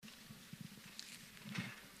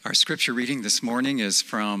Our scripture reading this morning is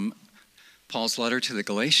from Paul's letter to the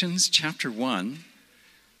Galatians, chapter 1,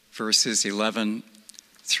 verses 11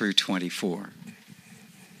 through 24.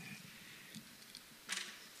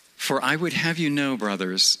 For I would have you know,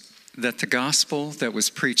 brothers, that the gospel that was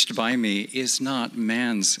preached by me is not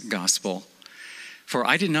man's gospel. For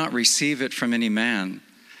I did not receive it from any man,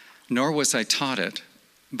 nor was I taught it,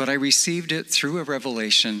 but I received it through a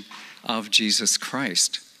revelation of Jesus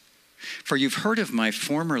Christ. For you've heard of my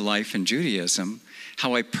former life in Judaism,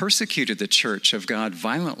 how I persecuted the church of God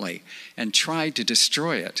violently and tried to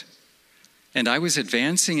destroy it. And I was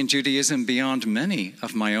advancing in Judaism beyond many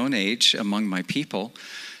of my own age among my people,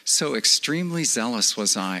 so extremely zealous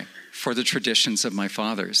was I for the traditions of my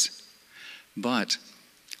fathers. But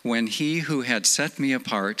when he who had set me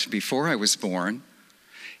apart before I was born,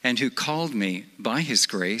 and who called me by his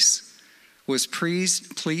grace, was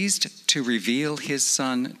pleased to reveal his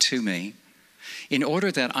Son to me, in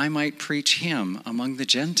order that I might preach him among the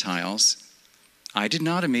Gentiles, I did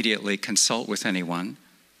not immediately consult with anyone,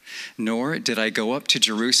 nor did I go up to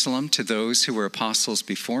Jerusalem to those who were apostles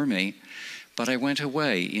before me, but I went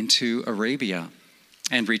away into Arabia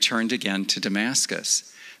and returned again to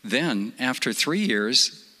Damascus. Then, after 3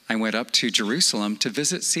 years, I went up to Jerusalem to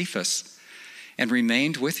visit Cephas and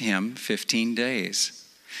remained with him 15 days.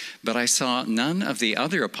 But I saw none of the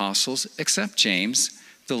other apostles except James,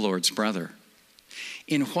 the Lord's brother.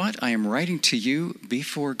 In what I am writing to you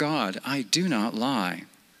before God, I do not lie.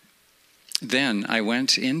 Then I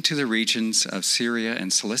went into the regions of Syria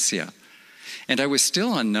and Cilicia, and I was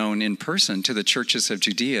still unknown in person to the churches of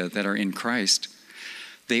Judea that are in Christ.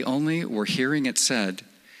 They only were hearing it said,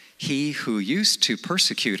 "He who used to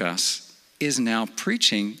persecute us is now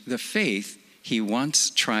preaching the faith he once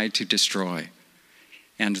tried to destroy."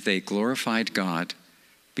 And they glorified God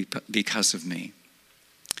because of me.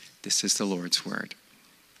 This is the Lord's word.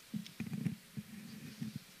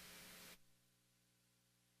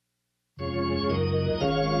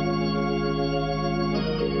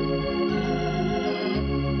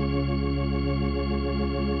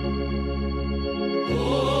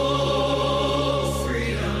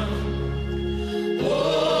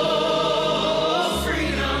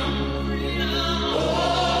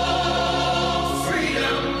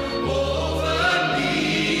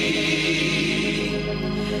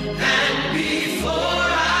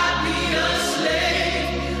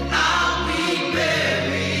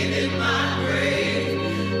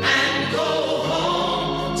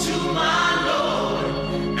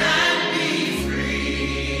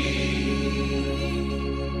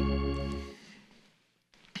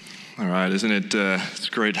 Isn't it? It's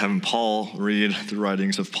great having Paul read the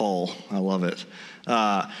writings of Paul. I love it.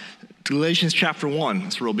 Galatians chapter 1,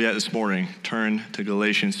 that's where we'll be at this morning. Turn to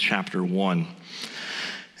Galatians chapter 1.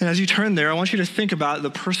 And as you turn there, I want you to think about the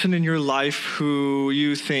person in your life who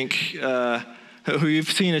you think, who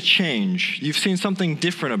you've seen a change. You've seen something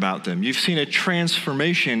different about them. You've seen a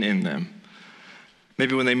transformation in them.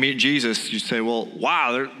 Maybe when they meet Jesus, you say, well,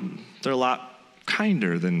 wow, they're a lot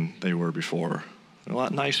kinder than they were before. They're a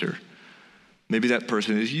lot nicer. Maybe that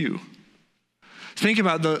person is you. Think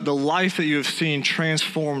about the life that you have seen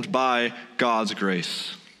transformed by God's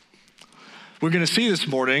grace. We're going to see this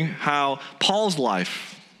morning how Paul's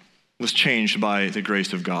life was changed by the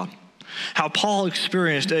grace of God. How Paul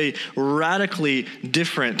experienced a radically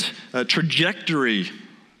different trajectory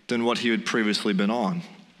than what he had previously been on.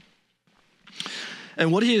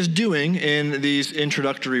 And what he is doing in these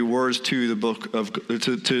introductory words to the book of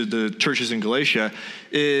to the churches in Galatia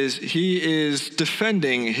is he is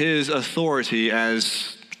defending his authority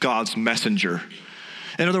as God's messenger.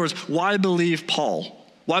 In other words, why believe Paul?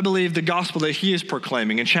 Why believe the gospel that he is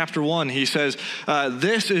proclaiming? In chapter 1, he says,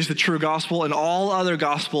 this is the true gospel and all other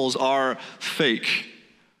gospels are fake.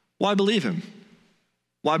 Why believe him?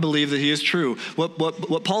 Why believe that he is true?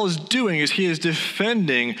 What Paul is doing is he is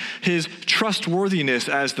defending his trustworthiness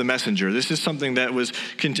as the messenger. This is something that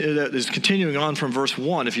is continuing on from verse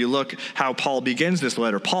 1. If you look how Paul begins this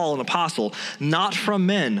letter, Paul, an apostle, not from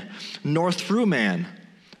men, nor through man,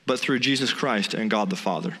 but through Jesus Christ and God the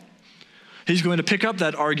Father. He's going to pick up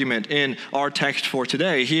that argument in our text for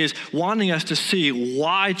today. He is wanting us to see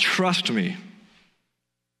why trust me.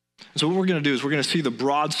 So what we're going to do is we're going to see the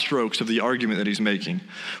broad strokes of the argument that he's making.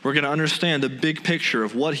 We're going to understand the big picture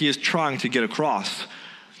of what he is trying to get across.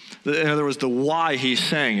 In other words, the why he's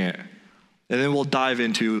saying it. And then we'll dive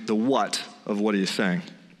into the what of what he is saying.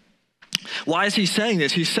 Why is he saying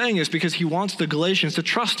this? He's saying this because he wants the Galatians to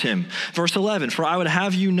trust him. Verse 11, for I would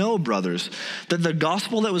have you know, brothers, that the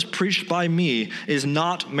gospel that was preached by me is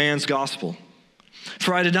not man's gospel.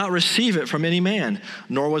 For I did not receive it from any man,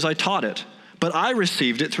 nor was I taught it, but I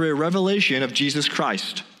received it through a revelation of Jesus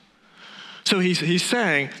Christ. So he's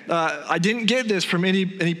saying, I didn't get this from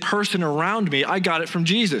any person around me. I got it from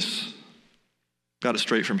Jesus. Got it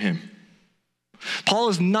straight from him. Paul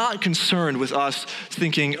is not concerned with us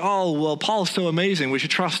thinking, oh, well, Paul is so amazing, we should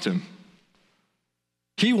trust him.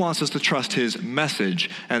 He wants us to trust his message,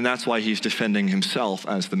 and that's why he's defending himself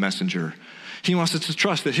as the messenger. He wants us to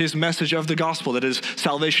trust that his message of the gospel, that is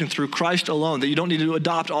salvation through Christ alone, that you don't need to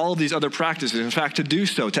adopt all of these other practices. In fact, to do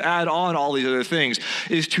so, to add on all these other things,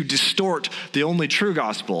 is to distort the only true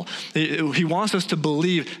gospel. He wants us to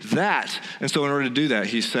believe that. And so in order to do that,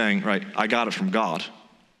 he's saying, right, I got it from God.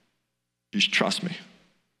 You should trust me.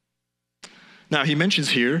 Now, he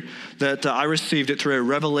mentions here that I received it through a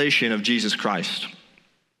revelation of Jesus Christ.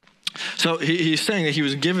 So he's saying that he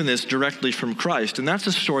was given this directly from Christ, and that's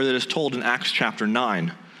a story that is told in Acts chapter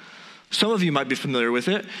 9. Some of you might be familiar with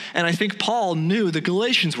it, and I think Paul knew the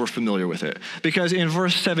Galatians were familiar with it, because in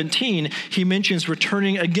verse 17, he mentions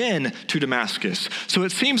returning again to Damascus. So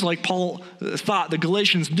it seems like Paul thought the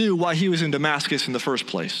Galatians knew why he was in Damascus in the first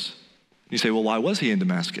place. You say, well, why was he in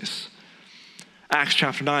Damascus? Acts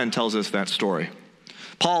chapter 9 tells us that story.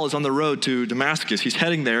 Paul is on the road to Damascus. He's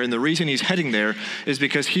heading there, and the reason he's heading there is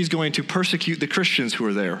because he's going to persecute the Christians who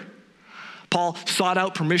are there. Paul sought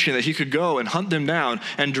out permission that he could go and hunt them down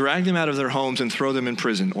and drag them out of their homes and throw them in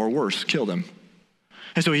prison, or worse, kill them.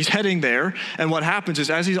 And so he's heading there, and what happens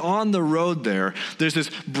is as he's on the road there, there's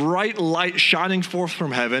this bright light shining forth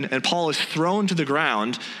from heaven, and Paul is thrown to the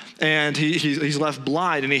ground, and he's left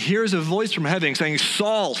blind, and he hears a voice from heaven saying,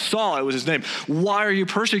 Saul, Saul, it was his name, why are you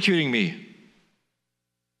persecuting me?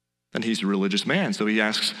 And he's a religious man, so he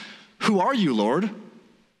asks, who are you, Lord?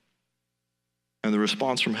 And the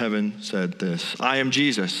response from heaven said this, I am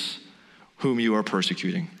Jesus, whom you are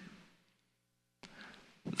persecuting.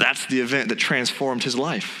 That's the event that transformed his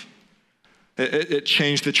life. It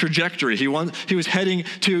changed the trajectory. He was heading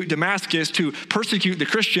to Damascus to persecute the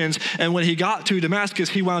Christians, and when he got to Damascus,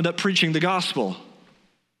 he wound up preaching the gospel.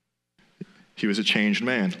 He was a changed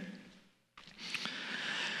man.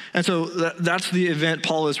 And so that's the event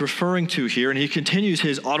Paul is referring to here, and he continues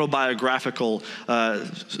his autobiographical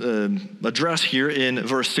address here in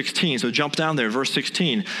verse 16. So jump down there, verse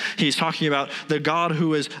 16. He's talking about the God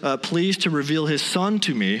who is pleased to reveal his Son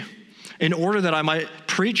to me in order that I might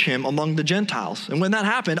preach him among the Gentiles. And when that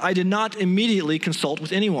happened, I did not immediately consult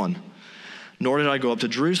with anyone, nor did I go up to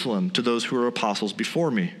Jerusalem to those who were apostles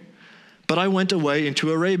before me. But I went away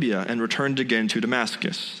into Arabia and returned again to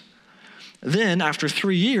Damascus. Then, after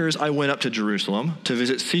 3 years, I went up to Jerusalem to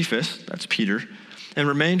visit Cephas, that's Peter, and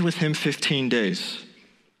remained with him 15 days.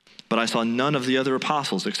 But I saw none of the other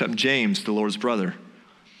apostles except James, the Lord's brother.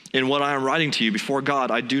 In what I am writing to you before God,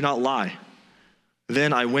 I do not lie.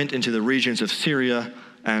 Then I went into the regions of Syria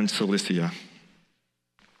and Cilicia.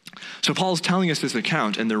 So Paul's telling us this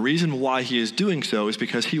account, and the reason why he is doing so is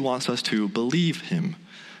because he wants us to believe him,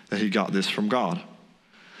 that he got this from God.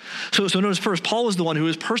 So notice first, Paul was the one who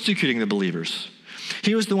was persecuting the believers.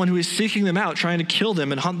 He was the one who was seeking them out, trying to kill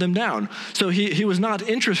them and hunt them down. So he was not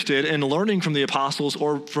interested in learning from the apostles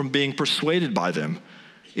or from being persuaded by them.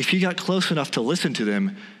 If he got close enough to listen to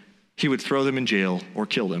them, he would throw them in jail or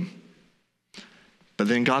kill them. But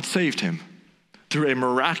then God saved him through a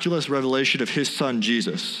miraculous revelation of his Son,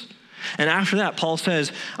 Jesus. And after that, Paul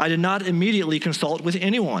says, I did not immediately consult with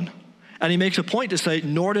anyone. And he makes a point to say,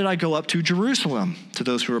 nor did I go up to Jerusalem to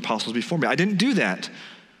those who were apostles before me. I didn't do that.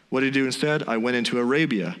 What did he do instead? I went into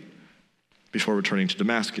Arabia before returning to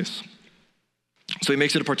Damascus. So he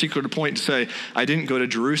makes it a particular point to say, I didn't go to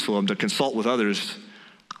Jerusalem to consult with others.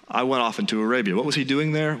 I went off into Arabia. What was he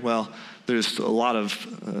doing there? Well, there's a lot of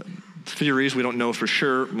theories. We don't know for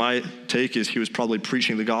sure. My take is he was probably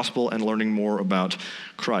preaching the gospel and learning more about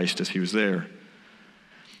Christ as he was there.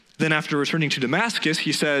 Then after returning to Damascus,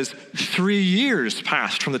 he says 3 years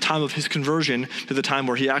passed from the time of his conversion to the time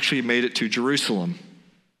where he actually made it to Jerusalem.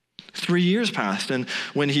 3 years passed, and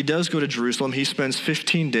when he does go to Jerusalem, he spends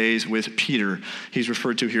 15 days with Peter. He's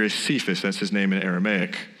referred to here as Cephas, that's his name in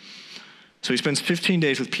Aramaic. So he spends 15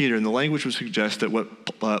 days with Peter, and the language would suggest that what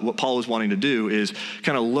Paul was wanting to do is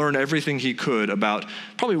kind of learn everything he could about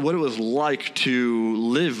probably what it was like to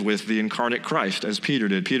live with the incarnate Christ, as Peter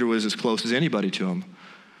did. Peter was as close as anybody to him.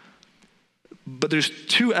 But there's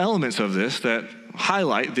two elements of this that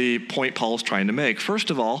highlight the point Paul's trying to make. First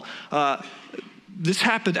of all, this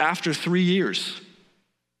happened after 3 years.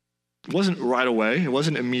 It wasn't right away. It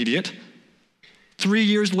wasn't immediate. 3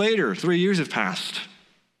 years later, 3 years have passed.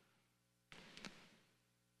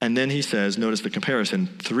 And then he says, notice the comparison,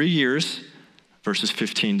 3 years versus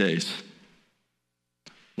 15 days.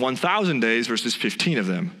 1,000 days versus 15 of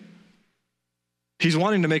them. He's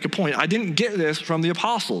wanting to make a point. I didn't get this from the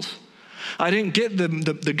apostles. I didn't get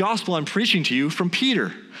the gospel I'm preaching to you from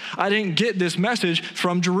Peter. I didn't get this message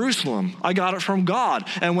from Jerusalem. I got it from God.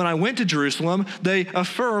 And when I went to Jerusalem, they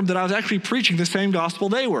affirmed that I was actually preaching the same gospel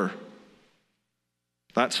they were.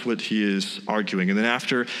 That's what he is arguing. And then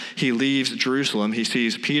after he leaves Jerusalem, he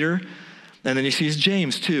sees Peter, and then he sees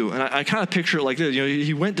James too. And I kind of picture it like this.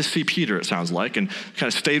 He went to see Peter, it sounds like, and kind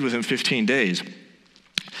of stayed with him 15 days.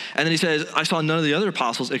 And then he says, I saw none of the other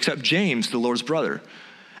apostles except James, the Lord's brother.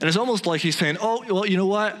 And it's almost like he's saying, oh, well, you know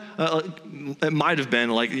what? It might have been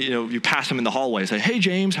like, you pass him in the hallway and say, hey,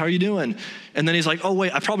 James, how are you doing? And then he's like, oh,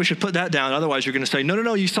 wait, I probably should put that down. Otherwise, you're going to say,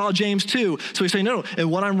 no, you saw James too. So he's saying, no, and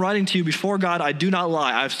what I'm writing to you before God, I do not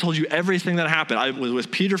lie. I've told you everything that happened. I was with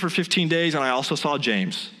Peter for 15 days, and I also saw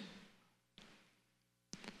James.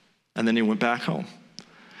 And then he went back home.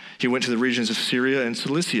 He went to the regions of Syria and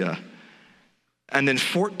Cilicia. And then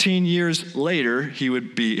 14 years later, he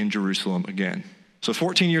would be in Jerusalem again. So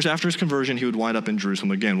 14 years after his conversion, he would wind up in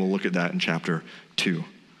Jerusalem again. We'll look at that in chapter 2.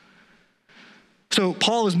 So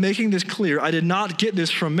Paul is making this clear. I did not get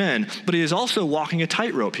this from men, but he is also walking a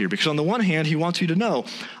tightrope here, because on the one hand, he wants you to know,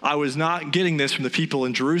 I was not getting this from the people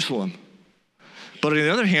in Jerusalem. But on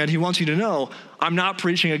the other hand, he wants you to know, I'm not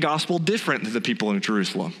preaching a gospel different than the people in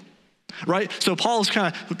Jerusalem. Right? So Paul is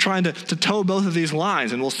kind of trying to toe both of these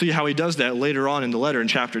lines, and we'll see how he does that later on in the letter in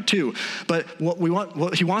chapter 2. But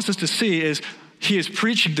what he wants us to see is he is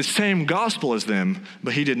preaching the same gospel as them,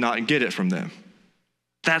 but he did not get it from them.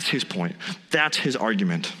 That's his point. That's his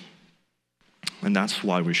argument. And that's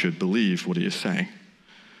why we should believe what he is saying.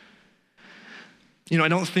 I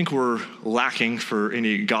don't think we're lacking for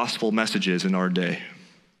any gospel messages in our day.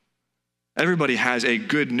 Everybody has a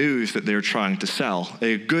good news that they're trying to sell,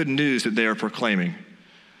 a good news that they are proclaiming.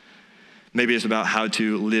 Maybe it's about how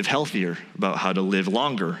to live healthier, about how to live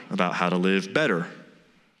longer, about how to live better.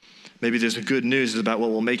 Maybe there's a good news about what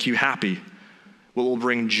will make you happy, what will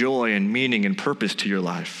bring joy and meaning and purpose to your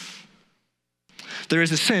life. There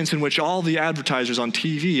is a sense in which all the advertisers on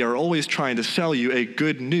TV are always trying to sell you a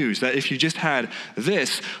good news, that if you just had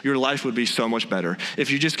this, your life would be so much better. If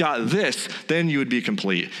you just got this, then you would be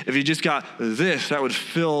complete. If you just got this, that would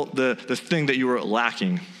fill the thing that you were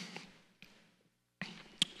lacking.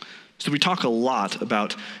 So we talk a lot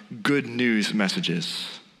about good news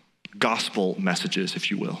messages, gospel messages, if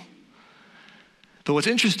you will. But what's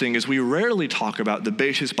interesting is we rarely talk about the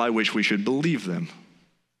basis by which we should believe them.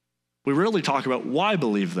 We rarely talk about why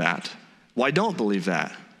believe that, why don't believe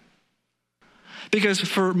that. Because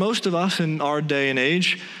for most of us in our day and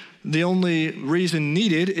age, the only reason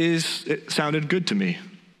needed is it sounded good to me.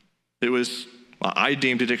 I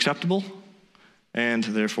deemed it acceptable, and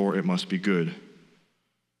therefore it must be good.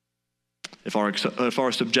 If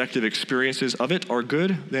our subjective experiences of it are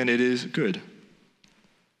good, then it is good.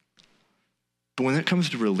 But when it comes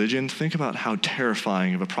to religion, think about how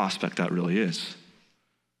terrifying of a prospect that really is.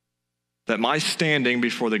 That my standing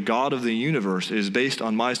before the God of the universe is based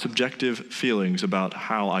on my subjective feelings about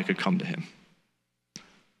how I could come to him.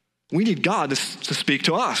 We need God to speak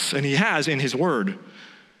to us, and he has in his word.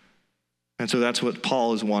 And so that's what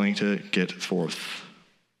Paul is wanting to get forth.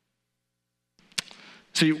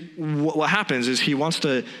 See, what happens is he wants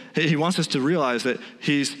us to realize that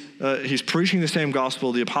he's preaching the same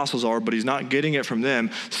gospel the apostles are, but he's not getting it from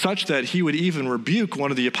them, such that he would even rebuke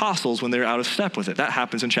one of the apostles when they're out of step with it. That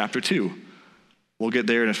happens in chapter 2. We'll get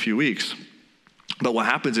there in a few weeks. But what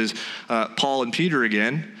happens is Paul and Peter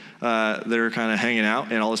again, they're kind of hanging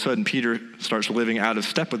out, and all of a sudden Peter starts living out of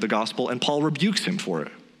step with the gospel, and Paul rebukes him for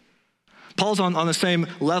it. Paul's on the same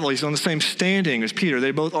level. He's on the same standing as Peter.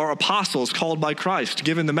 They both are apostles called by Christ,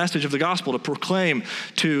 given the message of the gospel to proclaim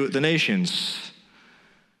to the nations.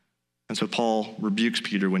 And so Paul rebukes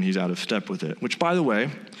Peter when he's out of step with it, which, by the way,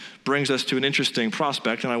 brings us to an interesting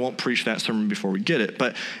prospect, and I won't preach that sermon before we get it,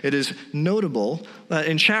 but it is notable that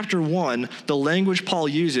in chapter 1, the language Paul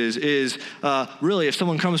uses is really, if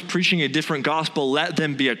someone comes preaching a different gospel, let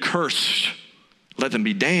them be accursed, let them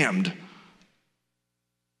be damned.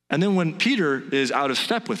 And then when Peter is out of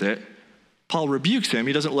step with it, Paul rebukes him.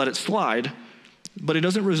 He doesn't let it slide, but he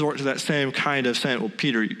doesn't resort to that same kind of saying, well,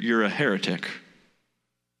 Peter, you're a heretic.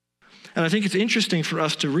 And I think it's interesting for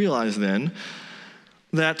us to realize then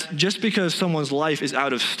that just because someone's life is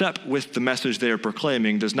out of step with the message they are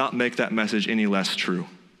proclaiming does not make that message any less true.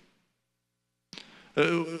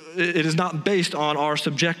 It is not based on our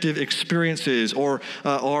subjective experiences or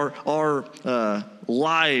our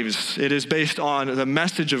lives. It is based on the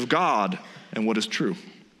message of God and what is true.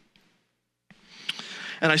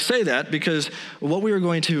 And I say that because what we are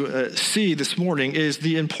going to see this morning is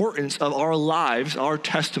the importance of our lives, our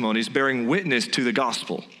testimonies, bearing witness to the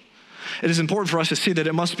gospel. It is important for us to see that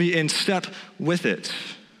it must be in step with it.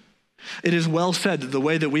 It is well said that the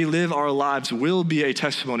way that we live our lives will be a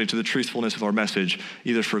testimony to the truthfulness of our message,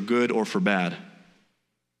 either for good or for bad.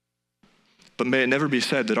 But may it never be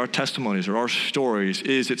said that our testimonies or our stories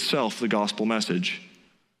is itself the gospel message.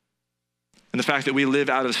 And the fact that we live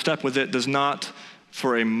out of step with it does not,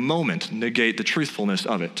 for a moment, negate the truthfulness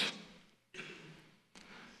of it.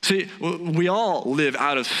 See, we all live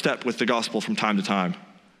out of step with the gospel from time to time.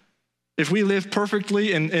 If we live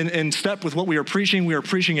perfectly in step with what we are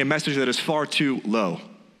preaching a message that is far too low.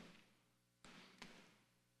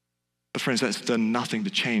 But friends, that's done nothing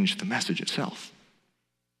to change the message itself.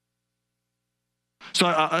 So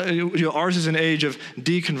ours is an age of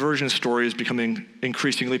deconversion stories becoming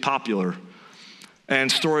increasingly popular,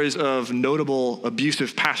 and stories of notable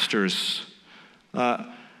abusive pastors. And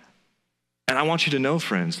I want you to know,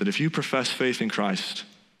 friends, that if you profess faith in Christ,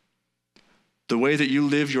 the way that you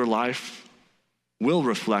live your life will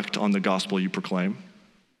reflect on the gospel you proclaim.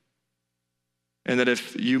 And that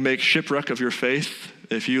if you make shipwreck of your faith,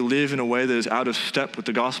 if you live in a way that is out of step with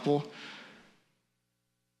the gospel,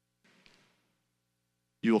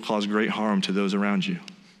 you will cause great harm to those around you.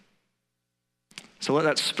 So let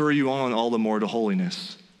that spur you on all the more to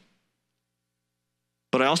holiness.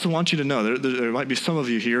 But I also want you to know, there might be some of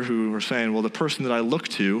you here who are saying, well, the person that I look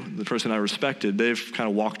to, the person I respected, they've kind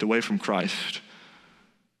of walked away from Christ.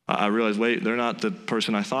 I realized, wait, they're not the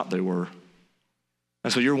person I thought they were.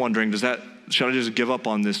 And so you're wondering, should I just give up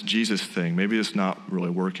on this Jesus thing? Maybe it's not really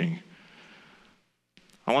working.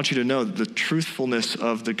 I want you to know that the truthfulness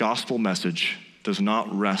of the gospel message does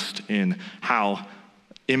not rest in how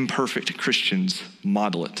imperfect Christians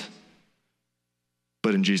model it,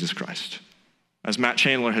 but in Jesus Christ. As Matt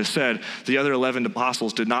Chandler has said, the other 11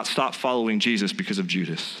 apostles did not stop following Jesus because of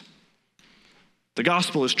Judas. The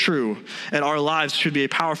gospel is true, and our lives should be a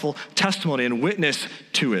powerful testimony and witness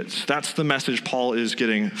to it. That's the message Paul is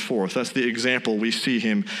getting forth. That's the example we see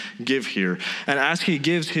him give here. And as he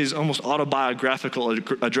gives his almost autobiographical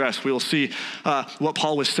address, we'll see what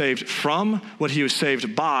Paul was saved from, what he was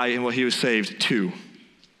saved by, and what he was saved to.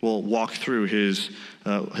 We'll walk through his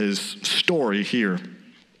story here.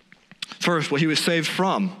 First, what he was saved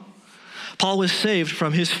from. Paul was saved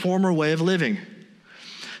from his former way of living.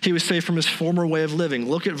 He was saved from his former way of living.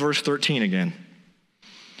 Look at verse 13 again.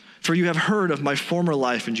 For you have heard of my former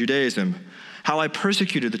life in Judaism, how I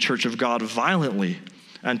persecuted the church of God violently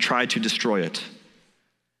and tried to destroy it.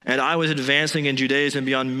 And I was advancing in Judaism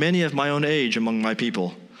beyond many of my own age among my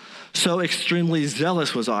people. So extremely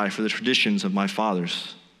zealous was I for the traditions of my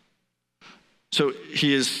fathers. So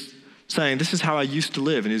he is saying, this is how I used to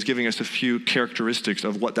live, and he's giving us a few characteristics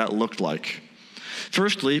of what that looked like.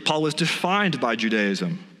 Firstly, Paul was defined by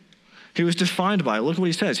Judaism. He was defined by it. Look at what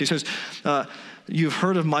he says. He says, you've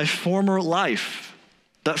heard of my former life.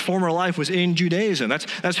 That former life was in Judaism.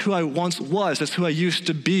 That's who I once was. That's who I used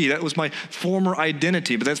to be. That was my former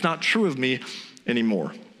identity, but that's not true of me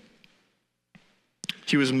anymore.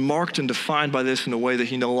 He was marked and defined by this in a way that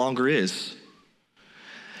he no longer is.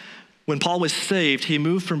 When Paul was saved, he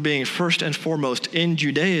moved from being first and foremost in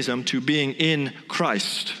Judaism to being in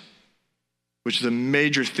Christ, which is a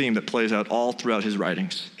major theme that plays out all throughout his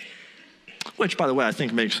writings. Which, by the way, I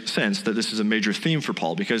think makes sense that this is a major theme for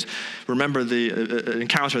Paul, because remember the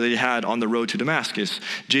encounter that he had on the road to Damascus.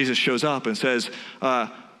 Jesus shows up and says, I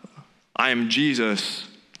am Jesus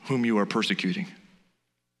whom you are persecuting.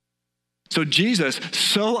 So Jesus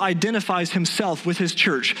so identifies himself with his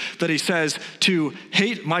church that he says, to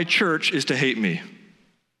hate my church is to hate me.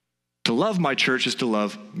 To love my church is to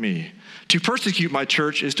love me. To persecute my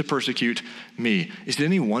church is to persecute me. Is it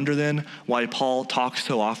any wonder then why Paul talks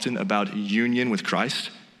so often about union with Christ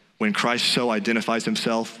when Christ so identifies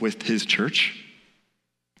himself with his church?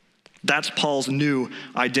 That's Paul's new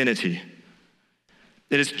identity.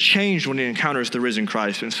 It has changed when he encounters the risen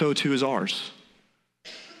Christ, and so too is ours.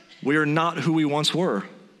 We are not who we once were.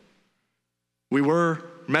 We were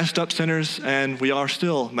messed up sinners, and we are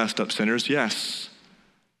still messed up sinners, yes.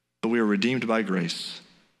 But we are redeemed by grace,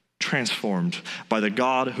 transformed by the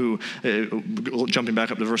God who, jumping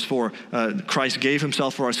back up to verse 4, Christ gave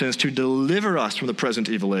himself for our sins to deliver us from the present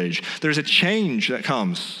evil age. There's a change that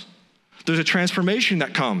comes. There's a transformation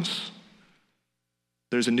that comes.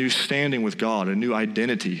 There's a new standing with God, a new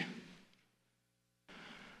identity.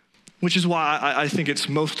 Which is why I think it's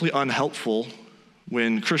mostly unhelpful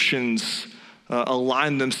when Christians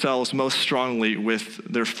align themselves most strongly with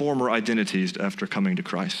their former identities after coming to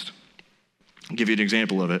Christ. I'll give you an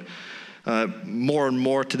example of it. More and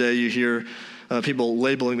more today you hear people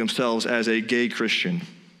labeling themselves as a gay Christian.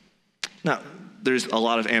 Now, there's a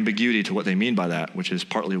lot of ambiguity to what they mean by that, which is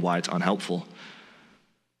partly why it's unhelpful.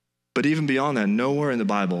 But even beyond that, nowhere in the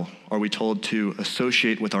Bible are we told to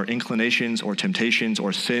associate with our inclinations or temptations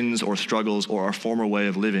or sins or struggles or our former way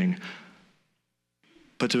of living,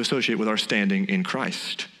 but to associate with our standing in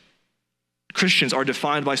Christ. Christians are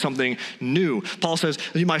defined by something new. Paul says,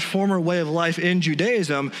 my former way of life in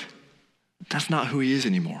Judaism, that's not who he is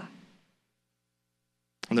anymore.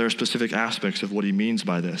 And there are specific aspects of what he means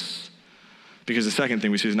by this. Because the second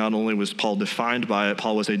thing we see is not only was Paul defined by it,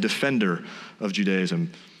 Paul was a defender of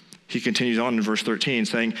Judaism. He continues on in verse 13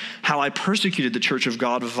 saying, how I persecuted the church of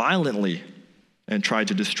God violently and tried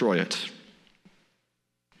to destroy it.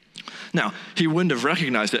 Now, he wouldn't have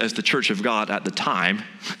recognized it as the church of God at the time.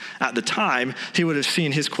 At the time, he would have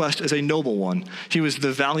seen his quest as a noble one. He was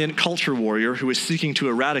the valiant culture warrior who was seeking to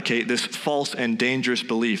eradicate this false and dangerous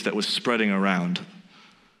belief that was spreading around.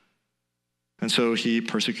 And so he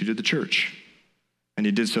persecuted the church. And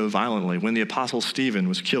he did so violently. When the apostle Stephen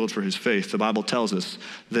was killed for his faith, the Bible tells us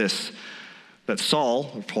this, that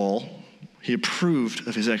Saul, or Paul, he approved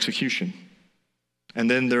of his execution. And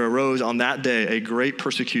then there arose on that day a great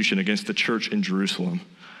persecution against the church in Jerusalem.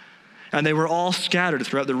 And they were all scattered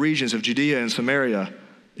throughout the regions of Judea and Samaria,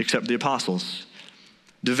 except the apostles.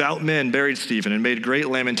 Devout men buried Stephen and made great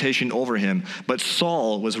lamentation over him, but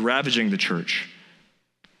Saul was ravaging the church.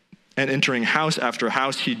 And entering house after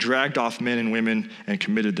house, he dragged off men and women and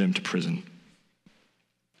committed them to prison.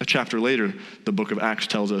 A chapter later, the book of Acts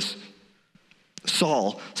tells us,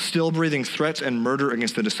 Saul, still breathing threats and murder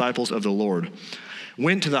against the disciples of the Lord,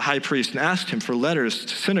 went to the high priest and asked him for letters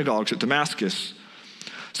to synagogues at Damascus,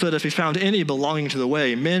 so that if he found any belonging to the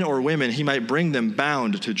way, men or women, he might bring them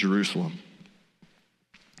bound to Jerusalem.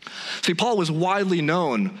 See, Paul was widely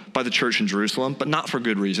known by the church in Jerusalem, but not for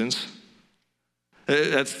good reasons.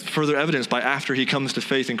 That's further evidenced by after he comes to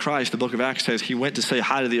faith in Christ. The book of Acts says he went to say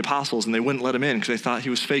hi to the apostles and they wouldn't let him in because they thought he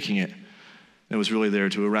was faking it. And was really there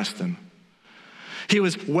to arrest them. He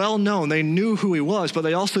was well known. They knew who he was, but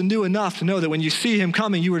they also knew enough to know that when you see him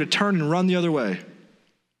coming, you were to turn and run the other way.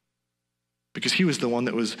 Because he was the one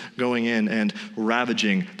that was going in and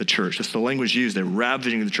ravaging the church. That's the language used there,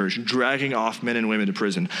 ravaging the church, dragging off men and women to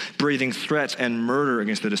prison, breathing threats and murder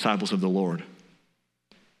against the disciples of the Lord.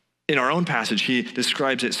 In our own passage, he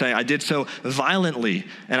describes it saying, I did so violently,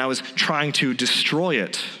 and I was trying to destroy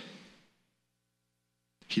it.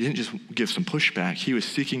 He didn't just give some pushback. He was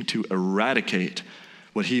seeking to eradicate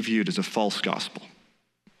what he viewed as a false gospel.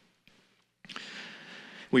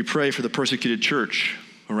 We pray for the persecuted church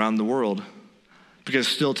around the world because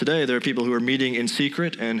still today there are people who are meeting in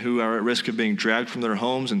secret and who are at risk of being dragged from their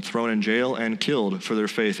homes and thrown in jail and killed for their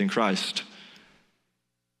faith in Christ.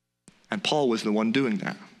 And Paul was the one doing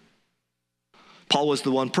that. Paul was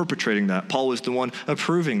the one perpetrating that. Paul was the one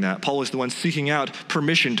approving that. Paul was the one seeking out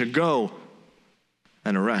permission to go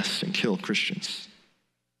and arrest and kill Christians.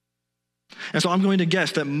 And so I'm going to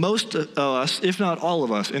guess that most of us, if not all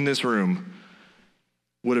of us in this room,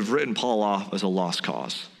 would have written Paul off as a lost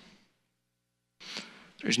cause.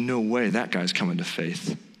 There's no way that guy's coming to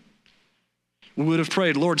faith. We would have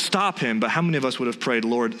prayed, Lord, stop him, but how many of us would have prayed,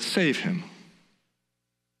 Lord, save him?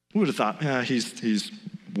 We would have thought, he's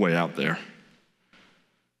way out there.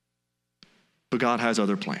 But God has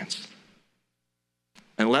other plans.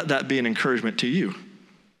 And let that be an encouragement to you.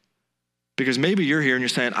 Because maybe you're here and you're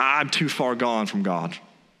saying, I'm too far gone from God.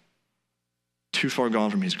 Too far gone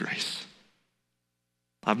from his grace.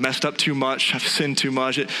 I've messed up too much. I've sinned too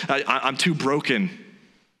much. I'm too broken.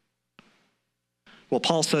 Well,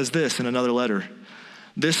 Paul says this in another letter.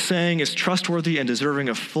 This saying is trustworthy and deserving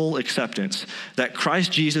of full acceptance, that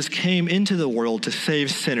Christ Jesus came into the world to save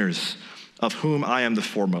sinners, of whom I am the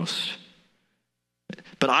foremost.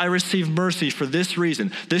 But I received mercy for this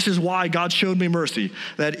reason. This is why God showed me mercy,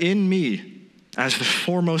 that in me, as the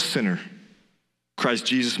foremost sinner, Christ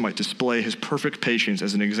Jesus might display his perfect patience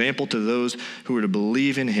as an example to those who are to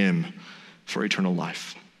believe in him for eternal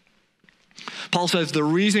life. Paul says the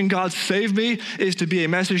reason God saved me is to be a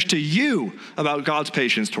message to you about God's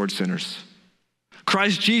patience towards sinners.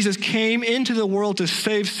 Christ Jesus came into the world to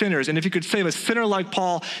save sinners, and if he could save a sinner like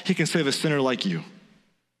Paul, he can save a sinner like you.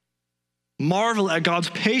 Marvel at God's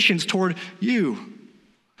patience toward you.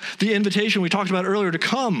 The invitation we talked about earlier to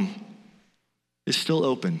come is still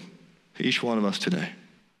open to each one of us today.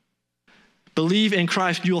 Believe in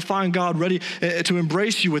Christ, you will find God ready to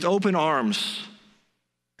embrace you with open arms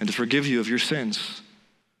and to forgive you of your sins.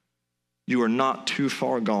 You are not too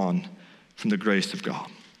far gone from the grace of God.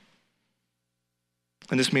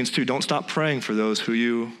 And this means too, don't stop praying for those who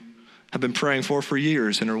you have been praying for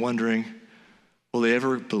years and are wondering, will they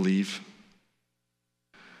ever believe?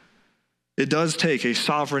 It does take a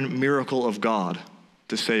sovereign miracle of God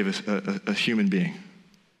to save a human being.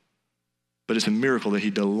 But it's a miracle that he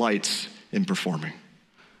delights in performing.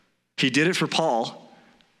 He did it for Paul.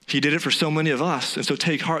 He did it for so many of us. And so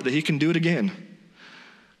take heart that he can do it again.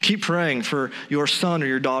 Keep praying for your son or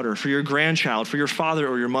your daughter, for your grandchild, for your father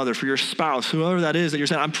or your mother, for your spouse, whoever that is that you're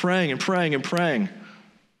saying, I'm praying and praying and praying.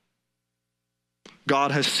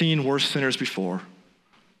 God has seen worse sinners before,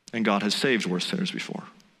 and God has saved worse sinners before.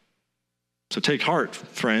 So take heart,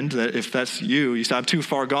 friend, that if that's you, you say, I'm too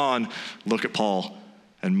far gone, look at Paul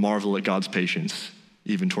and marvel at God's patience,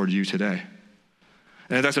 even toward you today.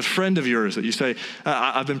 And if that's a friend of yours that you say,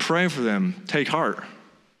 I've been praying for them, take heart.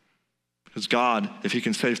 Because God, if he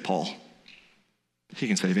can save Paul, he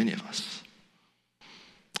can save any of us.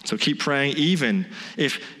 So keep praying, even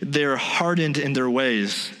if they're hardened in their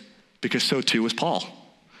ways, because so too was Paul.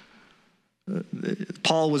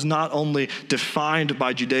 Paul was not only defined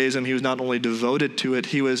by Judaism, he was not only devoted to it,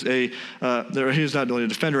 he was not only a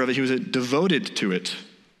defender of it, he was devoted to it.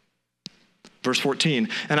 Verse 14,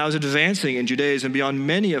 and I was advancing in Judaism beyond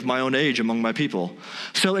many of my own age among my people.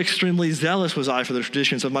 So extremely zealous was I for the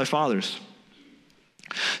traditions of my fathers.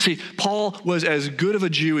 See, Paul was as good of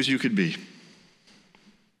a Jew as you could be.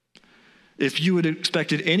 If you had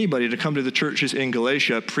expected anybody to come to the churches in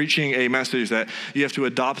Galatia preaching a message that you have to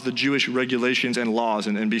adopt the Jewish regulations and laws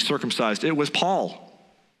and be circumcised, it was Paul.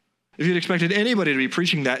 If you'd expected anybody to be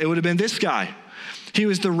preaching that, it would have been this guy. He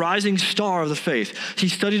was the rising star of the faith. He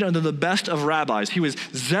studied under the best of rabbis. He was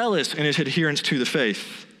zealous in his adherence to the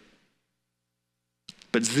faith.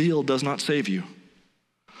 But zeal does not save you.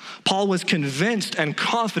 Paul was convinced and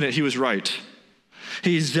confident he was right.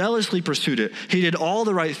 He zealously pursued it. He did all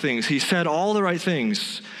the right things. He said all the right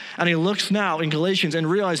things. And he looks now in Galatians and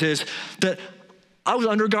realizes that I was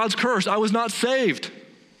under God's curse. I was not saved.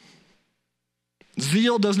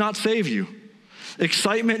 Zeal does not save you.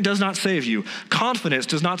 Excitement does not save you. Confidence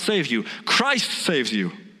does not save you. Christ saves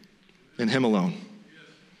you, and him alone.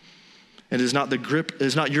 It is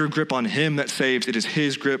not your grip on him that saves, it is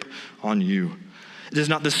his grip on you. It is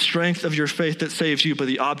not the strength of your faith that saves you, but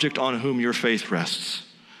the object on whom your faith rests.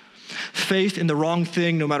 Faith in the wrong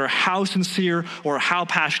thing, no matter how sincere or how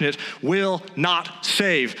passionate, will not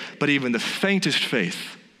save, but even the faintest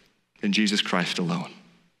faith in Jesus Christ alone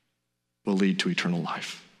will lead to eternal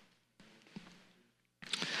life.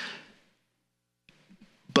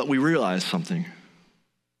 But we realize something,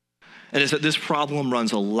 and it's that this problem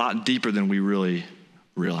runs a lot deeper than we really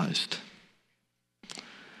realized.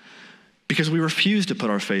 Because we refuse to put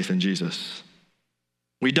our faith in Jesus.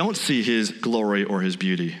 We don't see his glory or his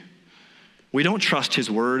beauty. We don't trust his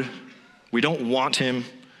word. We don't want him.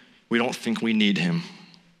 We don't think we need him.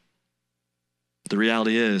 The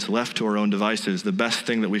reality is, left to our own devices, the best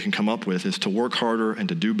thing that we can come up with is to work harder and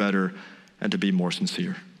to do better and to be more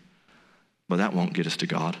sincere. But that won't get us to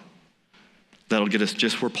God. That'll get us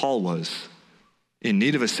just where Paul was, in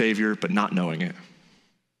need of a Savior, but not knowing it.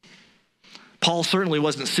 Paul certainly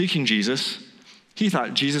wasn't seeking Jesus. He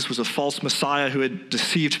thought Jesus was a false Messiah who had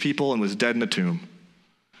deceived people and was dead in a tomb.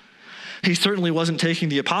 He certainly wasn't taking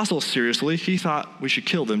the apostles seriously. He thought we should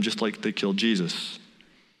kill them just like they killed Jesus.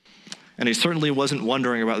 And he certainly wasn't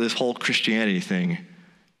wondering about this whole Christianity thing.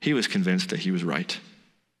 He was convinced that he was right.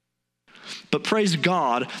 But praise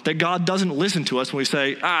God that God doesn't listen to us when we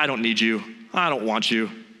say, I don't need you. I don't want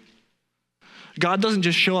you. God doesn't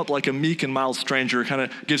just show up like a meek and mild stranger, kind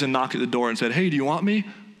of gives a knock at the door and said, hey, do you want me?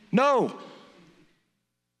 No.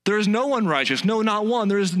 There is no one righteous. No, not one.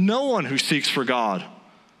 There is no one who seeks for God.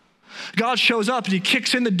 God shows up and he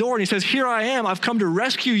kicks in the door and he says, here I am. I've come to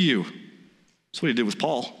rescue you. That's what he did with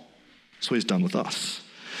Paul. That's what he's done with us.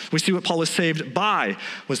 We see what Paul was saved by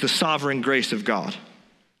was the sovereign grace of God.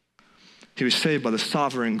 He was saved by the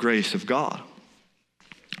sovereign grace of God.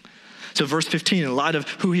 So verse 15, in light of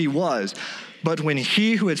who he was, but when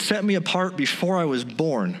he who had set me apart before I was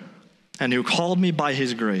born and who called me by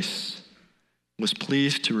his grace was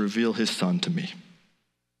pleased to reveal his son to me.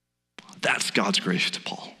 That's God's grace to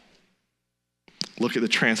Paul. Look at the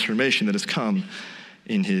transformation that has come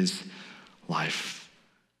in his life.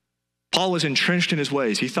 Paul was entrenched in his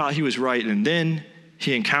ways. He thought he was right, and then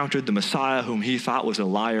he encountered the Messiah whom he thought was a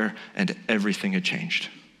liar, and everything had changed.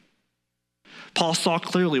 Paul saw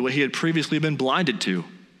clearly what he had previously been blinded to.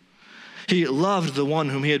 He loved the one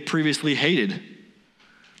whom he had previously hated,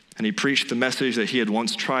 and he preached the message that he had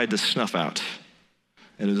once tried to snuff out.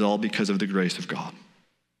 And it was all because of the grace of God.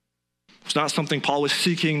 It's not something Paul was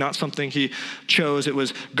seeking, not something he chose. It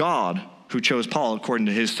was God who chose Paul according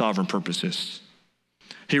to his sovereign purposes.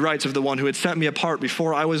 He writes of the one who had set me apart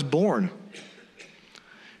before I was born.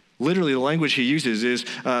 Literally, the language he uses is,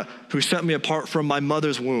 who set me apart from my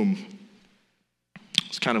mother's womb.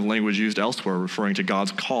 It's kind of language used elsewhere, referring to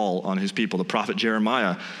God's call on his people. The prophet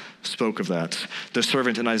Jeremiah spoke of that. The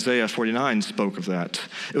servant in Isaiah 49 spoke of that.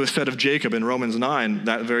 It was said of Jacob in Romans 9,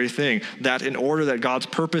 that very thing, that in order that God's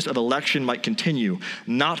purpose of election might continue,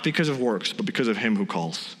 not because of works, but because of him who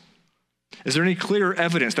calls. Is there any clearer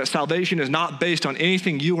evidence that salvation is not based on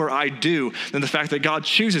anything you or I do than the fact that God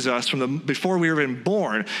chooses us from before we were even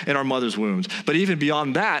born in our mother's wombs? But even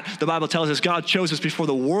beyond that, the Bible tells us God chose us before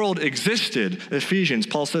the world existed. Ephesians,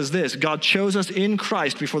 Paul says this, God chose us in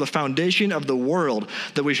Christ before the foundation of the world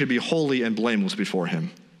that we should be holy and blameless before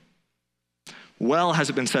him. Well has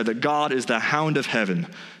it been said that God is the hound of heaven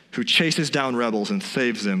who chases down rebels and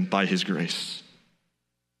saves them by his grace.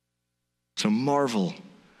 So marvel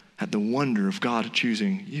at the wonder of God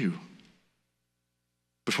choosing you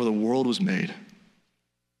before the world was made,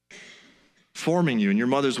 forming you in your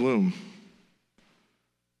mother's womb,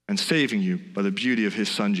 and saving you by the beauty of his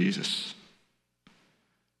son, Jesus.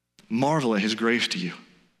 Marvel at his grace to you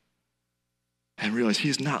and realize he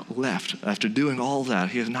has not left, after doing all that,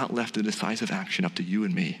 he has not left the decisive action up to you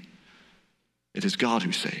and me. It is God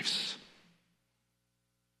who saves.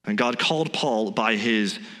 And God called Paul by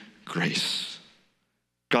his grace.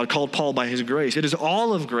 God called Paul by his grace. It is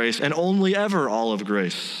all of grace and only ever all of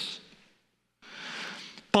grace.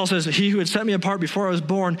 Paul says, he who had set me apart before I was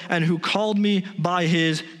born and who called me by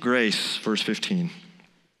his grace, verse 15.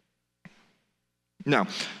 Now,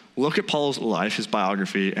 look at Paul's life, his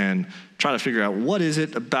biography, and try to figure out what is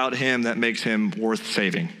it about him that makes him worth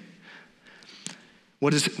saving.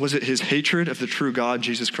 Was it his hatred of the true God,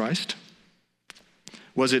 Jesus Christ?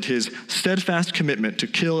 Was it his steadfast commitment to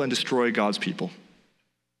kill and destroy God's people?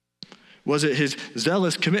 Was it his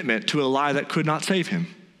zealous commitment to a lie that could not save him?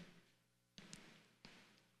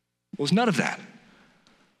 It was none of that.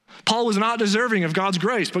 Paul was not deserving of God's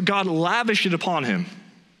grace, but God lavished it upon him,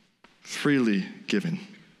 freely given.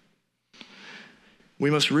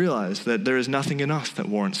 We must realize that there is nothing in us that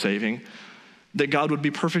warrants saving, that God would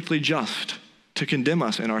be perfectly just to condemn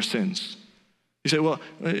us in our sins. You say, well,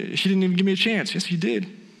 he didn't even give me a chance. Yes, he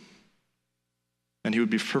did. And he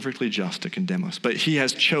would be perfectly just to condemn us. But he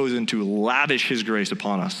has chosen to lavish his grace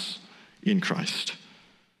upon us in Christ.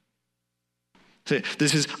 See,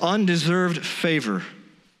 this is undeserved favor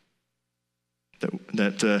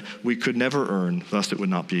that we could never earn, thus it would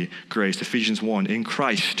not be grace. Ephesians 1, in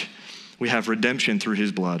Christ we have redemption through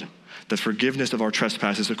his blood, the forgiveness of our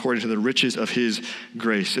trespasses according to the riches of his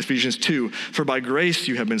grace. Ephesians 2, for by grace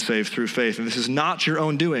you have been saved through faith, and this is not your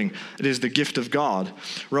own doing, it is the gift of God.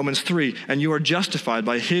 Romans 3, and you are justified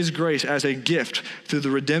by his grace as a gift through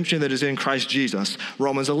the redemption that is in Christ Jesus.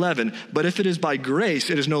 Romans 11, but if it is by grace,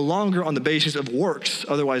 it is no longer on the basis of works,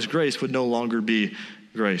 otherwise grace would no longer be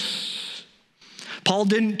grace. Paul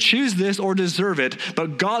didn't choose this or deserve it,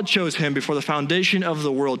 but God chose him before the foundation of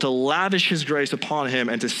the world to lavish his grace upon him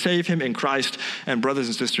and to save him in Christ. And brothers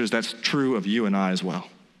and sisters, that's true of you and I as well.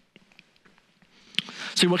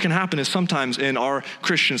 See, what can happen is sometimes in our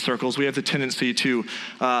Christian circles, we have the tendency to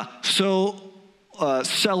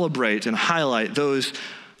celebrate and highlight those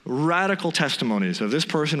radical testimonies of this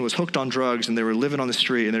person was hooked on drugs and they were living on the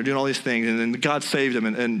street and they're doing all these things and then God saved them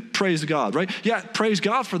and praise God, right? Yeah, praise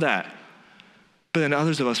God for that. But then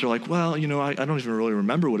others of us are like, well, I don't even really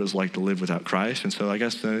remember what it was like to live without Christ, and so I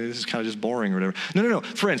guess this is kind of just boring or whatever. No.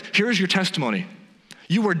 Friends, here's your testimony.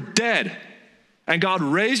 You were dead, and God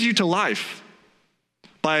raised you to life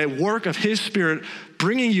by a work of his Spirit,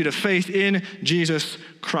 bringing you to faith in Jesus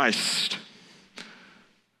Christ.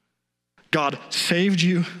 God saved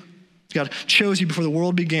you. God chose you before the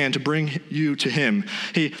world began to bring you to him.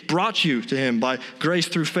 He brought you to him by grace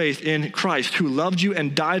through faith in Christ, who loved you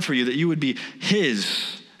and died for you that you would be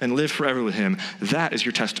his and live forever with him. That is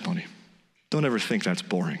your testimony. Don't ever think that's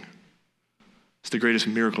boring. It's the greatest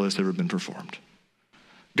miracle that's ever been performed.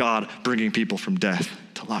 God bringing people from death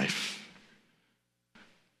to life.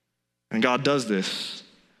 And God does this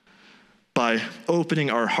by opening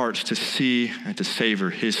our hearts to see and to savor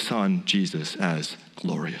his son, Jesus, as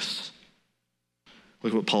glorious.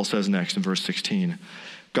 Look at what Paul says next in verse 16.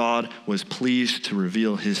 God was pleased to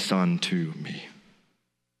reveal his son to me.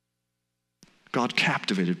 God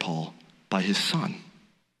captivated Paul by his son.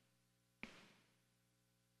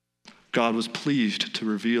 God was pleased to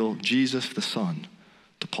reveal Jesus the Son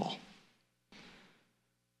to Paul.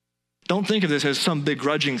 Don't think of this as some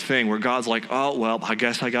begrudging thing where God's like, oh, well, I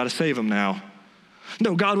guess I got to save him now.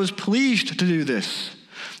 No, God was pleased to do this.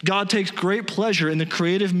 God takes great pleasure in the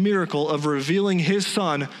creative miracle of revealing his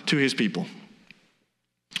son to his people.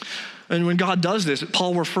 And when God does this,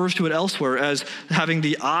 Paul refers to it elsewhere as having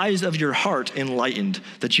the eyes of your heart enlightened,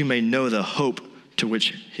 that you may know the hope to which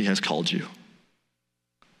he has called you.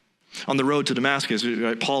 On the road to Damascus,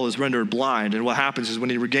 Paul is rendered blind, and what happens is when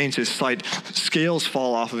he regains his sight, scales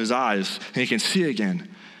fall off of his eyes, and he can see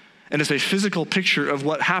again. And it's a physical picture of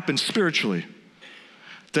what happens spiritually,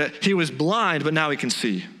 that he was blind, but now he can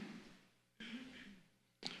see.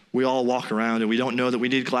 We all walk around and we don't know that we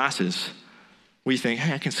need glasses. We think,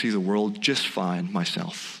 hey, I can see the world just fine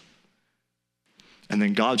myself. And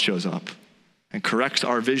then God shows up and corrects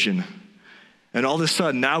our vision. And all of a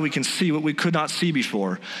sudden, now we can see what we could not see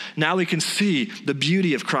before. Now we can see the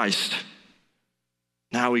beauty of Christ.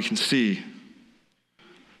 Now we can see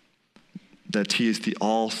that he is the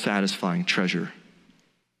all-satisfying treasure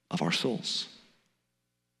of our souls.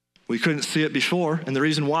 We couldn't see it before, and the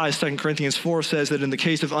reason why is 2 Corinthians 4 says that in the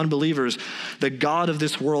case of unbelievers, the God of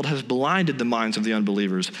this world has blinded the minds of the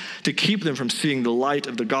unbelievers to keep them from seeing the light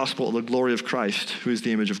of the gospel of the glory of Christ, who is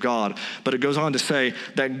the image of God. But it goes on to say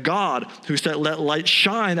that God, who said, let light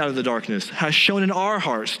shine out of the darkness, has shown in our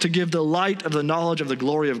hearts to give the light of the knowledge of the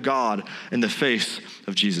glory of God in the face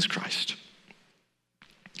of Jesus Christ.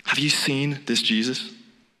 Have you seen this Jesus?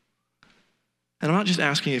 And I'm not just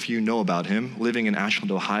asking if you know about him. Living in Ashland,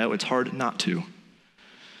 Ohio, it's hard not to.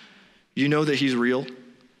 You know that he's real.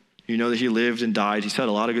 You know that he lived and died. He said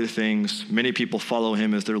a lot of good things. Many people follow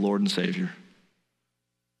him as their Lord and Savior.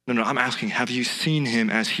 No, I'm asking, have you seen him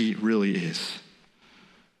as he really is?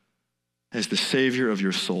 As the Savior of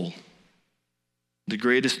your soul, the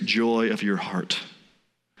greatest joy of your heart,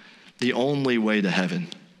 the only way to heaven,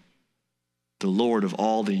 the Lord of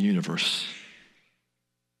all the universe.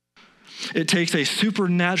 It takes a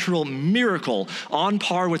supernatural miracle on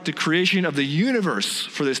par with the creation of the universe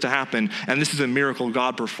for this to happen, and this is a miracle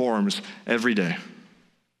God performs every day,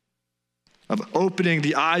 of opening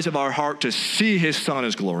the eyes of our heart to see his Son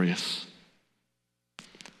as glorious.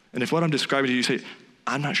 And if what I'm describing to you, you say,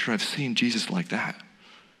 I'm not sure I've seen Jesus like that,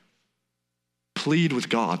 plead with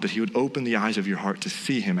God that he would open the eyes of your heart to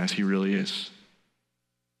see him as he really is.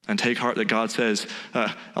 And take heart that God says,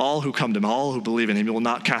 all who come to him, all who believe in him, he will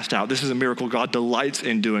not cast out. This is a miracle God delights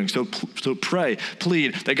in doing. So pray,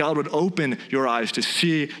 plead that God would open your eyes to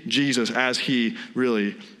see Jesus as he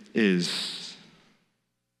really is.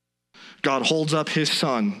 God holds up his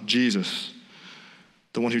Son, Jesus,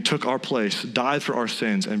 the one who took our place, died for our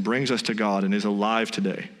sins, and brings us to God and is alive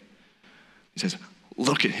today. He says,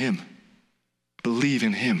 look at him, believe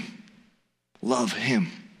in him, love him.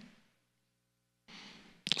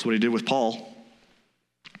 That's what he did with Paul.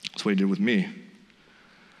 That's what he did with me.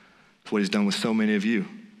 That's what he's done with so many of you.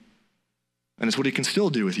 And it's what he can still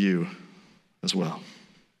do with you as well.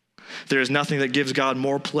 There is nothing that gives God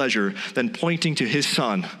more pleasure than pointing to his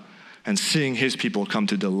Son and seeing his people come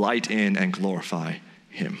to delight in and glorify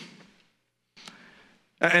him.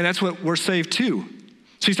 And that's what we're saved to.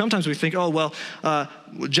 See, sometimes we think,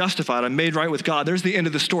 justified, I'm made right with God. There's the end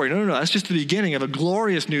of the story. No. That's just the beginning of a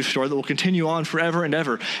glorious new story that will continue on forever and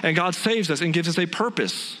ever. And God saves us and gives us a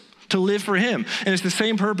purpose to live for him. And it's the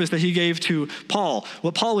same purpose that he gave to Paul.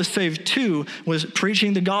 What Paul was saved to was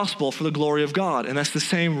preaching the gospel for the glory of God. And that's the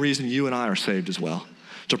same reason you and I are saved as well.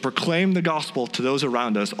 To proclaim the gospel to those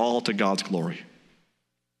around us, all to God's glory.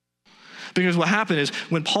 Because what happened is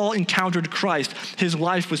when Paul encountered Christ, his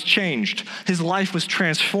life was changed. His life was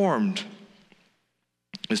transformed.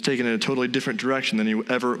 It was taken in a totally different direction than he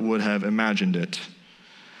ever would have imagined it.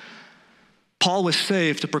 Paul was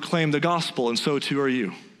saved to proclaim the gospel, and so too are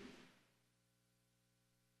you.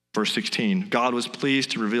 Verse 16, God was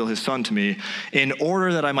pleased to reveal his Son to me in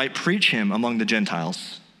order that I might preach him among the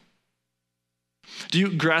Gentiles. Do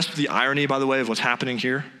you grasp the irony, by the way, of what's happening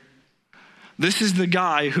here? This is the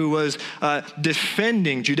guy who was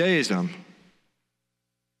defending Judaism,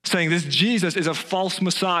 saying this Jesus is a false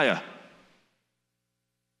Messiah.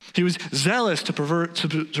 He was zealous to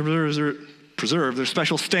preserve their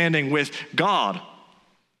special standing with God.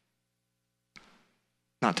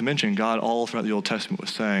 Not to mention, God all throughout the Old Testament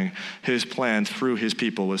was saying his plan through his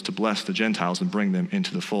people was to bless the Gentiles and bring them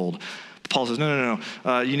into the fold. Paul says, no.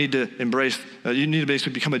 You need to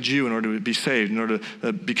basically become a Jew in order to be saved, in order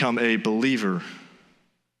to become a believer.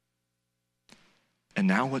 And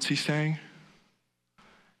now what's he saying?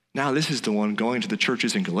 Now this is the one going to the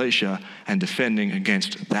churches in Galatia and defending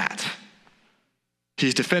against that.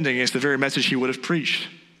 He's defending against the very message he would have preached.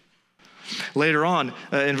 Later on,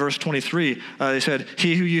 in verse 23, they said,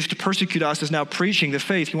 he who used to persecute us is now preaching the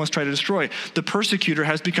faith he wants to try to destroy. The persecutor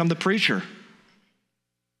has become the preacher.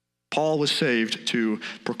 Paul was saved to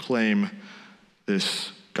proclaim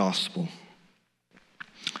this gospel.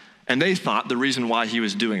 And they thought the reason why he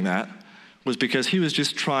was doing that was because he was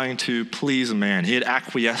just trying to please man. He had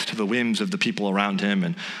acquiesced to the whims of the people around him,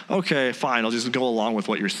 and okay, fine, I'll just go along with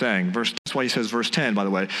what you're saying. That's why he says, verse 10, by the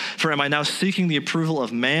way, for am I now seeking the approval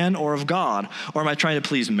of man or of God? Or am I trying to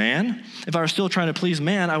please man? If I were still trying to please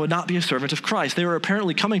man, I would not be a servant of Christ. They were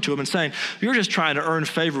apparently coming to him and saying, you're just trying to earn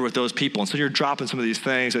favor with those people, and so you're dropping some of these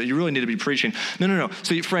things that you really need to be preaching. No.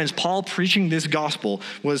 See, friends, Paul preaching this gospel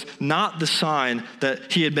was not the sign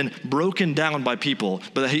that he had been broken down by people,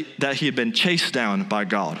 but that he had been chased down by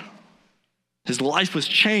God. His life was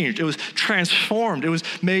changed. It was transformed. It was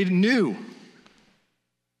made new.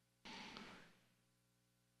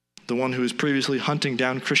 The one who was previously hunting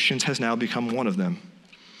down Christians has now become one of them.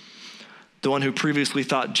 The one who previously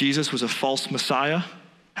thought Jesus was a false Messiah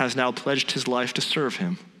has now pledged his life to serve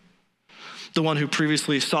him. The one who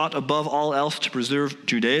previously sought above all else to preserve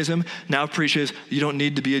Judaism now preaches, you don't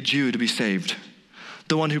need to be a Jew to be saved.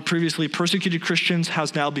 The one who previously persecuted Christians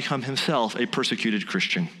has now become himself a persecuted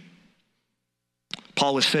Christian.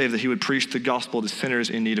 Paul was saved that he would preach the gospel to sinners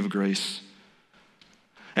in need of grace.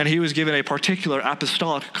 And he was given a particular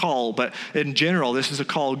apostolic call, but in general, this is a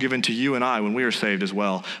call given to you and I when we are saved as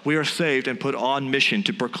well. We are saved and put on mission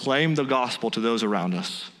to proclaim the gospel to those around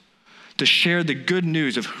us, to share the good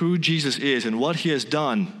news of who Jesus is and what he has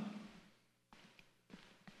done.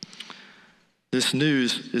 This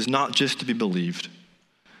news is not just to be believed,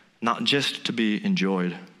 not just to be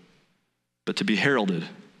enjoyed, but to be heralded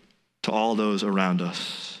to all those around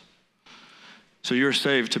us. So you're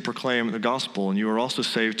saved to proclaim the gospel, and you are also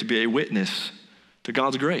saved to be a witness to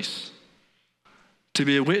God's grace. To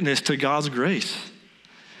be a witness to God's grace.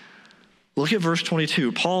 Look at verse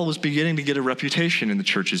 22. Paul was beginning to get a reputation in the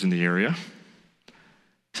churches in the area. It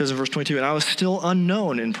says in verse 22, and I was still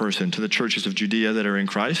unknown in person to the churches of Judea that are in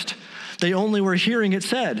Christ. They only were hearing it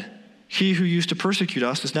said, he who used to persecute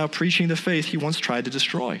us is now preaching the faith he once tried to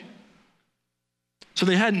destroy. So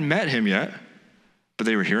they hadn't met him yet, but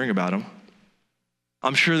they were hearing about him.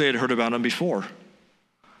 I'm sure they had heard about him before.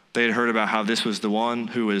 They had heard about how this was the one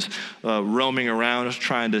who was roaming around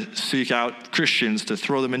trying to seek out Christians to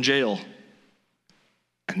throw them in jail.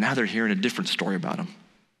 And now they're hearing a different story about him.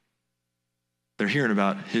 They're hearing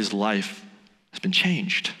about his life has been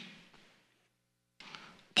changed.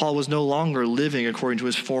 Paul was no longer living according to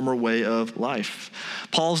his former way of life.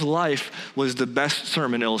 Paul's life was the best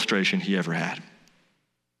sermon illustration he ever had.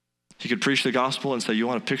 He could preach the gospel and say, you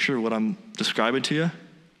want a picture of what I'm describing to you?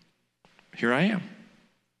 Here I am.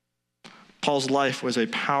 Paul's life was a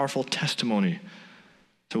powerful testimony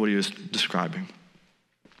to what he was describing.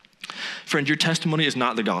 Friend, your testimony is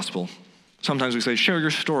not the gospel. Sometimes we say, share your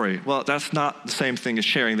story. Well, that's not the same thing as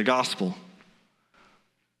sharing the gospel.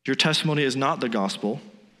 Your testimony is not the gospel,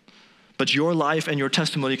 but your life and your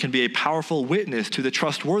testimony can be a powerful witness to the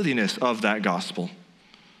trustworthiness of that gospel.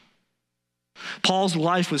 Paul's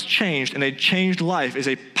life was changed, and a changed life is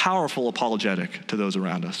a powerful apologetic to those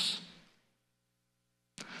around us.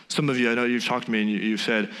 Some of you, I know you've talked to me and you've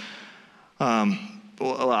said,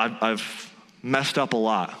 I've messed up a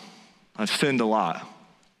lot. I've sinned a lot.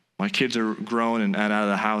 My kids are grown and out of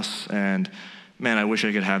the house, and man, I wish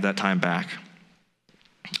I could have that time back.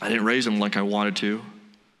 I didn't raise them like I wanted to.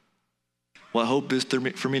 What hope is there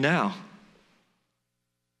for me now?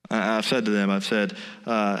 I've said to them,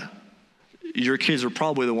 your kids are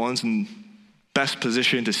probably the ones in best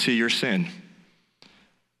position to see your sin,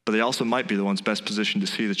 but they also might be the ones best positioned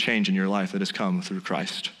to see the change in your life that has come through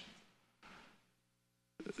Christ.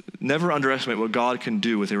 Never underestimate what God can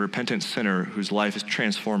do with a repentant sinner whose life is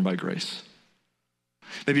transformed by grace.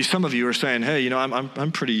 Maybe some of you are saying, hey,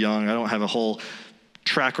 I'm pretty young. I don't have a whole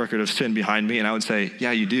track record of sin behind me. And I would say,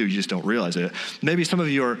 yeah, you do. You just don't realize it. Maybe some of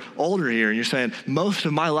you are older here and you're saying, most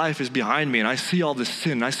of my life is behind me and I see all this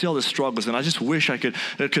sin and I see all the struggles and I just wish I could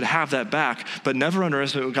have that back. But never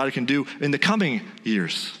underestimate what God can do in the coming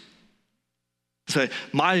years. Say,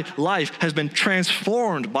 my life has been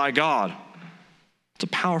transformed by God. It's a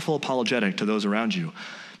powerful apologetic to those around you,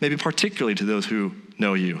 maybe particularly to those who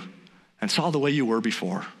know you and saw the way you were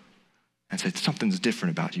before and said, something's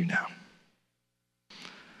different about you now.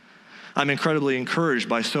 I'm incredibly encouraged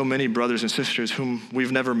by so many brothers and sisters whom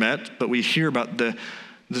we've never met, but we hear about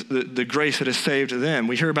the grace that has saved them.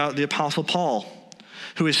 We hear about the Apostle Paul,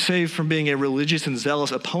 who is saved from being a religious and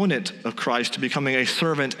zealous opponent of Christ to becoming a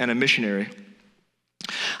servant and a missionary.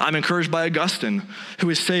 I'm encouraged by Augustine, who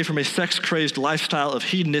is saved from a sex-crazed lifestyle of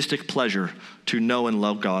hedonistic pleasure to know and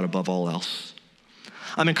love God above all else.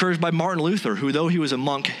 I'm encouraged by Martin Luther, who, though he was a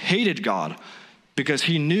monk, hated God because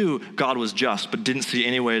he knew God was just but didn't see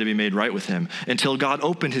any way to be made right with him until God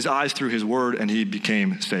opened his eyes through his word and he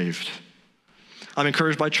became saved. I'm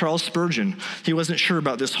encouraged by Charles Spurgeon. He wasn't sure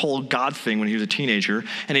about this whole God thing when he was a teenager,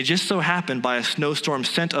 and he just so happened by a snowstorm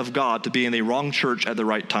sent of God to be in the wrong church at the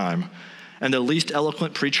right time. And the least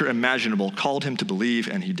eloquent preacher imaginable called him to believe,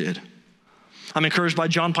 and he did. I'm encouraged by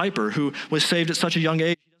John Piper, who was saved at such a young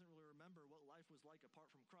age. He doesn't really remember what life was like apart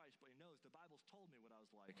from Christ, but he knows the Bible's told me what I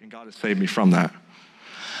was like, and God has saved me from that.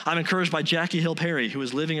 I'm encouraged by Jackie Hill Perry, who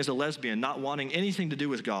was living as a lesbian, not wanting anything to do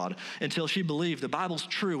with God, until she believed the Bible's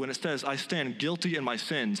true when it says, I stand guilty in my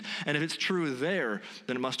sins. And if it's true there,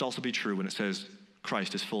 then it must also be true when it says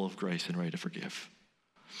Christ is full of grace and ready to forgive.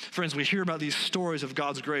 Friends, we hear about these stories of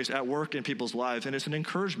God's grace at work in people's lives, and it's an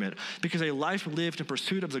encouragement because a life lived in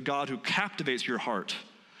pursuit of the God who captivates your heart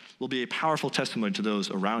will be a powerful testimony to those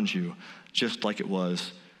around you, just like it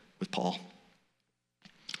was with Paul.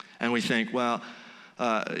 And we think, well,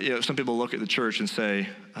 some people look at the church and say,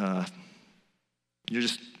 you're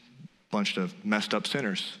just a bunch of messed up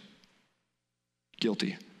sinners,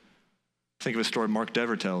 guilty. Think of a story Mark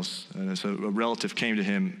Dever tells. And so a relative came to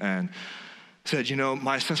him and said,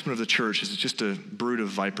 my assessment of the church is just a brood of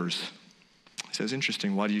vipers. He says,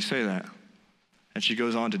 interesting, why do you say that? And she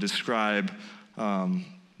goes on to describe some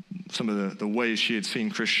of the ways she had seen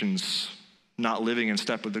Christians not living in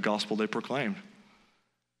step with the gospel they proclaimed.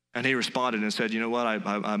 And he responded and said, you know what,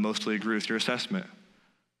 I mostly agree with your assessment.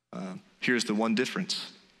 Here's the one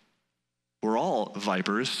difference. We're all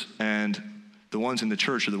vipers, and the ones in the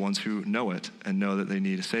church are the ones who know it and know that they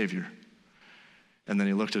need a Savior. And then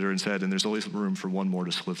he looked at her and said, and there's always room for one more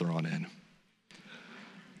to slither on in.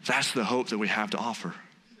 That's the hope that we have to offer.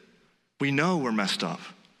 We know we're messed up.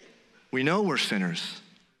 We know we're sinners.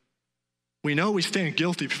 We know we stand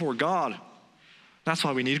guilty before God. That's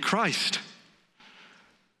why we need Christ.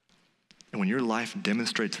 And when your life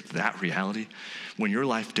demonstrates that reality, when your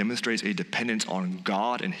life demonstrates a dependence on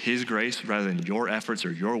God and his grace rather than your efforts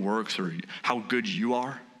or your works or how good you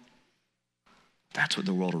are, that's what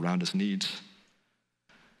the world around us needs.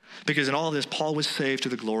 Because in all of this, Paul was saved to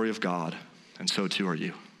the glory of God, and so too are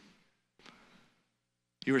you.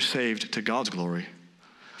 You were saved to God's glory.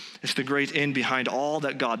 It's the great end behind all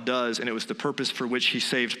that God does, and it was the purpose for which he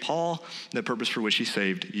saved Paul, and the purpose for which he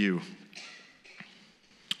saved you.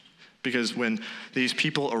 Because when these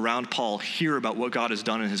people around Paul hear about what God has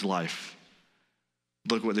done in his life,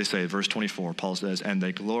 look what they say. Verse 24, Paul says, and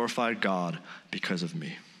they glorified God because of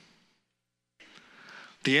me.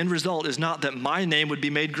 The end result is not that my name would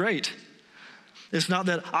be made great. It's not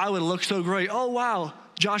that I would look so great. Oh, wow,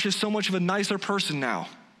 Josh is so much of a nicer person now.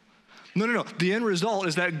 No. The end result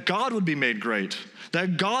is that God would be made great,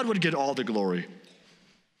 that God would get all the glory,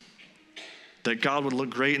 that God would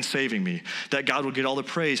look great in saving me, that God would get all the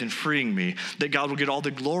praise in freeing me, that God would get all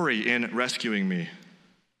the glory in rescuing me.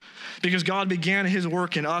 Because God began his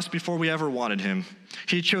work in us before we ever wanted him.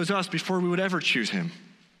 He chose us before we would ever choose him.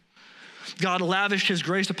 God lavished his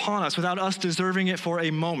grace upon us without us deserving it for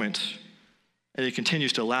a moment. And he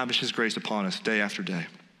continues to lavish his grace upon us day after day.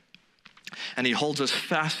 And he holds us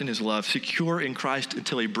fast in his love, secure in Christ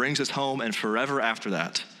until he brings us home and forever after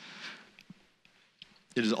that.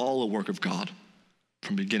 It is all a work of God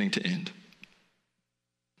from beginning to end.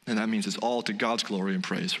 And that means it's all to God's glory and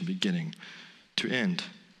praise from beginning to end.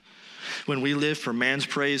 When we live for man's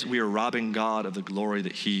praise, we are robbing God of the glory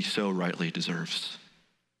that he so rightly deserves.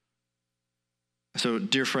 So,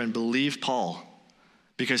 dear friend, believe Paul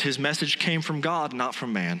because his message came from God, not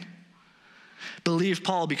from man. Believe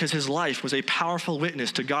Paul because his life was a powerful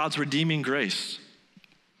witness to God's redeeming grace.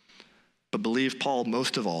 But believe Paul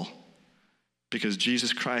most of all because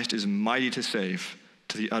Jesus Christ is mighty to save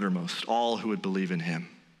to the uttermost all who would believe in him,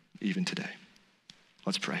 even today.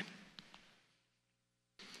 Let's pray.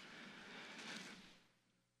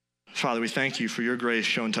 Father, we thank you for your grace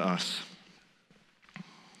shown to us.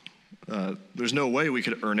 There's no way we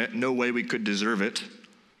could earn it, no way we could deserve it.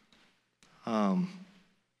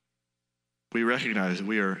 We recognize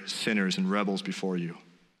we are sinners and rebels before you.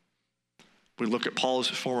 We look at Paul's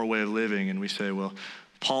former way of living and we say, well,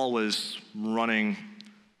 Paul was running,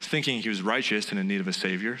 thinking he was righteous and in need of a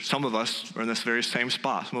Savior. Some of us are in this very same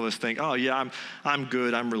spot. Some of us think, oh yeah, I'm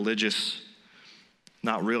good, I'm religious,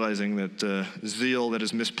 not realizing that zeal that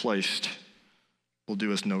is misplaced will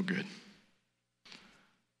do us no good.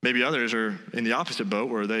 Maybe others are in the opposite boat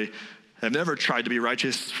where they have never tried to be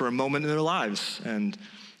righteous for a moment in their lives, and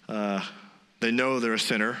they know they're a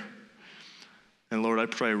sinner. And Lord, I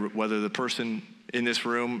pray whether the person in this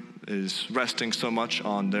room is resting so much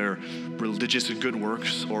on their religious good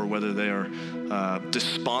works or whether they are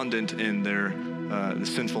despondent in the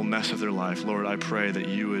sinful mess of their life, Lord, I pray that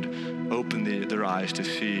you would open their eyes to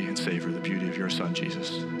see and savor the beauty of your Son,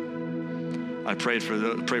 Jesus. I pray for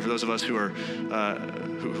those of us who are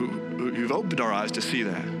who've opened our eyes to see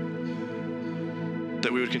that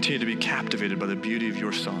we would continue to be captivated by the beauty of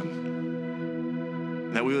your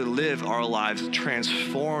Son, that we would live our lives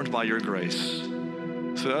transformed by your grace,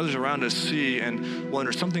 so that others around us see and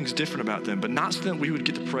wonder something's different about them, but not so that we would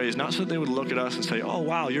get the praise, not so that they would look at us and say, oh,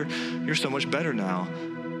 wow, you're so much better now,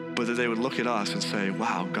 but that they would look at us and say,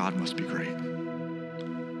 wow, God must be great.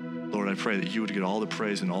 Lord, I pray that you would get all the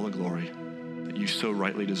praise and all the glory that you so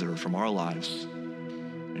rightly deserve from our lives.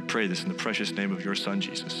 We pray this in the precious name of your Son,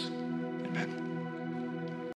 Jesus. Amen.